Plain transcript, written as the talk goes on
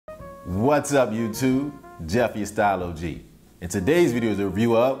What's up YouTube? Jeff, your Style O.G. And today's video is a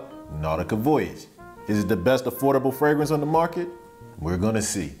review of Nautica Voyage. Is it the best affordable fragrance on the market? We're gonna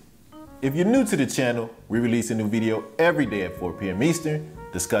see. If you're new to the channel, we release a new video every day at 4 p.m. Eastern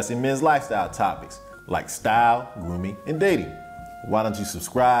discussing men's lifestyle topics like style, grooming, and dating. Why don't you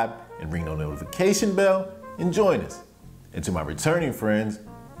subscribe and ring the notification bell and join us? And to my returning friends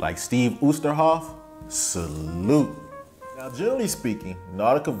like Steve Oosterhoff, salute. Now, generally speaking,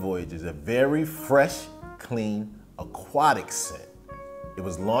 Nautica Voyage is a very fresh, clean, aquatic scent. It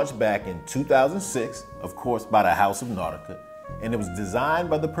was launched back in 2006, of course, by the House of Nautica, and it was designed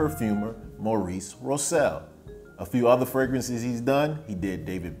by the perfumer Maurice Rossel. A few other fragrances he's done, he did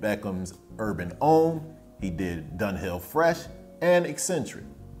David Beckham's Urban Homme, he did Dunhill Fresh, and Eccentric.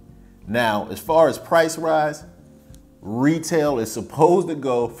 Now, as far as price rise, retail is supposed to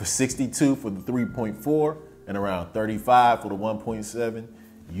go for $62 for the 3.4 and around $35 for the 1.7.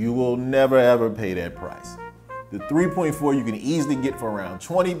 You will never ever pay that price. The 3.4 you can easily get for around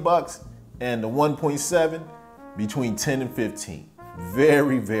 20 bucks and the 1.7 between 10 and 15.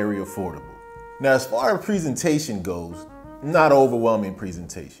 Very, very affordable. Now, as far as presentation goes, not overwhelming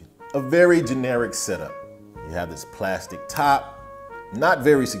presentation. A very generic setup. You have this plastic top, not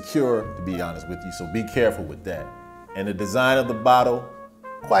very secure to be honest with you, so be careful with that. And the design of the bottle,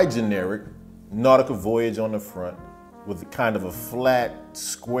 quite generic. Nautica Voyage on the front with kind of a flat,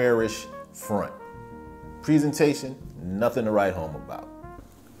 squarish front. Presentation, nothing to write home about.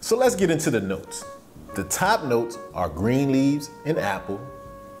 So let's get into the notes. The top notes are green leaves and apple.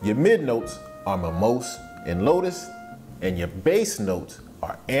 Your mid notes are mimosa and lotus. And your base notes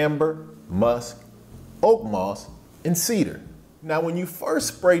are amber, musk, oak moss, and cedar. Now, when you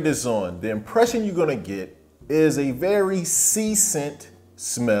first spray this on, the impression you're gonna get is a very sea scent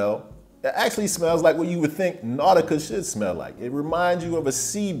smell. It actually smells like what you would think Nautica should smell like. It reminds you of a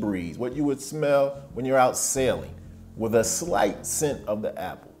sea breeze, what you would smell when you're out sailing, with a slight scent of the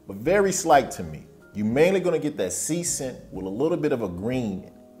apple, but very slight to me. You're mainly gonna get that sea scent with a little bit of a green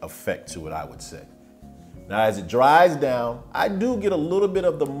effect to it, I would say. Now, as it dries down, I do get a little bit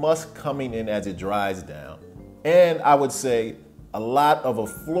of the musk coming in as it dries down. And I would say a lot of a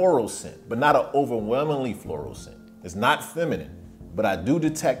floral scent, but not an overwhelmingly floral scent. It's not feminine, but I do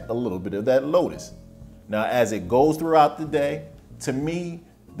detect a little bit of that lotus. Now, as it goes throughout the day, to me,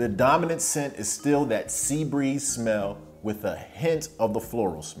 the dominant scent is still that sea breeze smell with a hint of the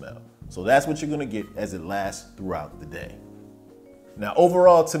floral smell. So that's what you're gonna get as it lasts throughout the day. Now,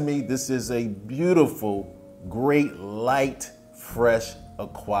 overall to me, this is a beautiful, great, light, fresh,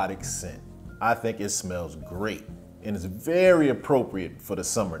 aquatic scent. I think it smells great and it's very appropriate for the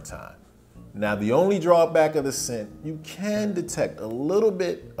summertime. Now, the only drawback of the scent, you can detect a little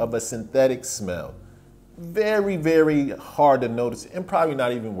bit of a synthetic smell. Very, very hard to notice and probably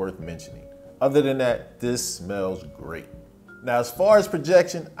not even worth mentioning. Other than that, this smells great. Now, as far as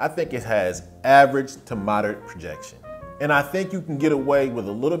projection, I think it has average to moderate projection. And I think you can get away with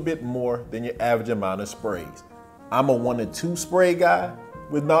a little bit more than your average amount of sprays. I'm a 1 to 2 spray guy.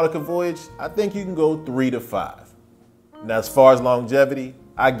 With Nautica Voyage, I think you can go 3 to 5. Now, as far as longevity,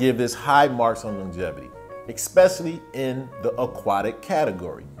 I give this high marks on longevity, especially in the aquatic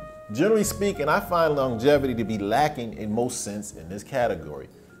category. Generally speaking, I find longevity to be lacking in most scents in this category.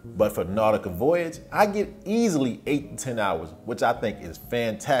 But for Nautica Voyage, I get easily 8 to 10 hours, which I think is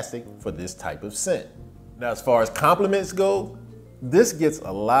fantastic for this type of scent. Now, as far as compliments go, this gets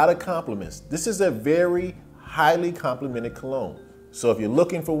a lot of compliments. This is a very highly complimented cologne. So if you're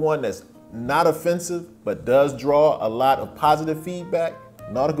looking for one that's not offensive, but does draw a lot of positive feedback,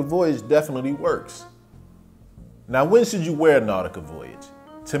 Nautica Voyage definitely works. Now, when should you wear Nautica Voyage?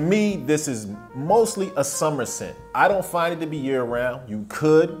 To me, this is mostly a summer scent. I don't find it to be year-round. You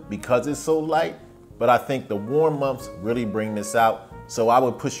could because it's so light, but I think the warm months really bring this out. So I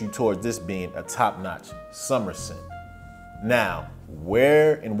would push you towards this being a top-notch summer scent. Now,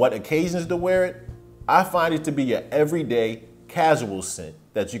 where and what occasions to wear it? I find it to be an everyday casual scent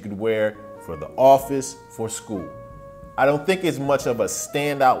that you could wear for the office, for school. I don't think it's much of a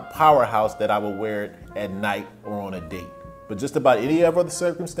standout powerhouse that I would wear it at night or on a date. But just about any other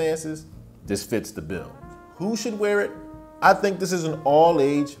circumstances, this fits the bill. Who should wear it? I think this is an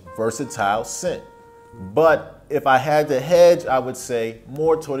all-age, versatile scent. But if I had to hedge, I would say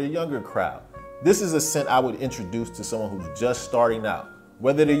more toward a younger crowd. This is a scent I would introduce to someone who's just starting out,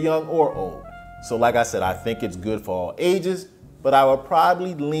 whether they're young or old. So like I said, I think it's good for all ages, but I would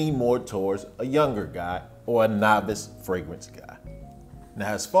probably lean more towards a younger guy or a novice fragrance guy.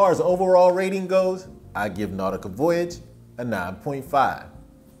 Now, as far as overall rating goes, I give Nautica Voyage a 9.5.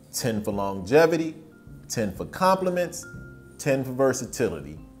 10 for longevity, 10 for compliments, 10 for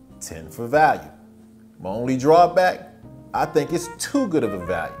versatility. 10 for value. My only drawback, I think it's too good of a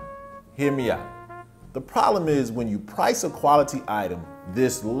value. Hear me out. The problem is when you price a quality item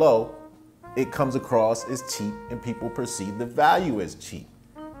this low, it comes across as cheap and people perceive the value as cheap.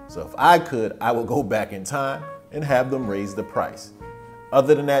 So if I could, I would go back in time and have them raise the price.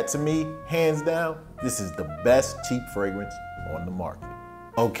 Other than that, to me, hands down, this is the best cheap fragrance on the market.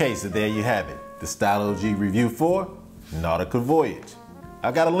 Okay, so there you have it. The Style O.G review for Nautica Voyage.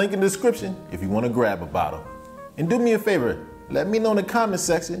 I got a link in the description if you want to grab a bottle. And do me a favor, let me know in the comment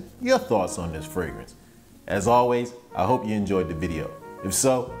section your thoughts on this fragrance. As always, I hope you enjoyed the video. If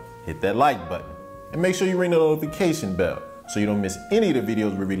so, hit that like button and make sure you ring the notification bell so you don't miss any of the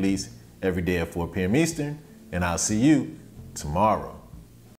videos we release every day at 4 p.m. Eastern, and I'll see you tomorrow.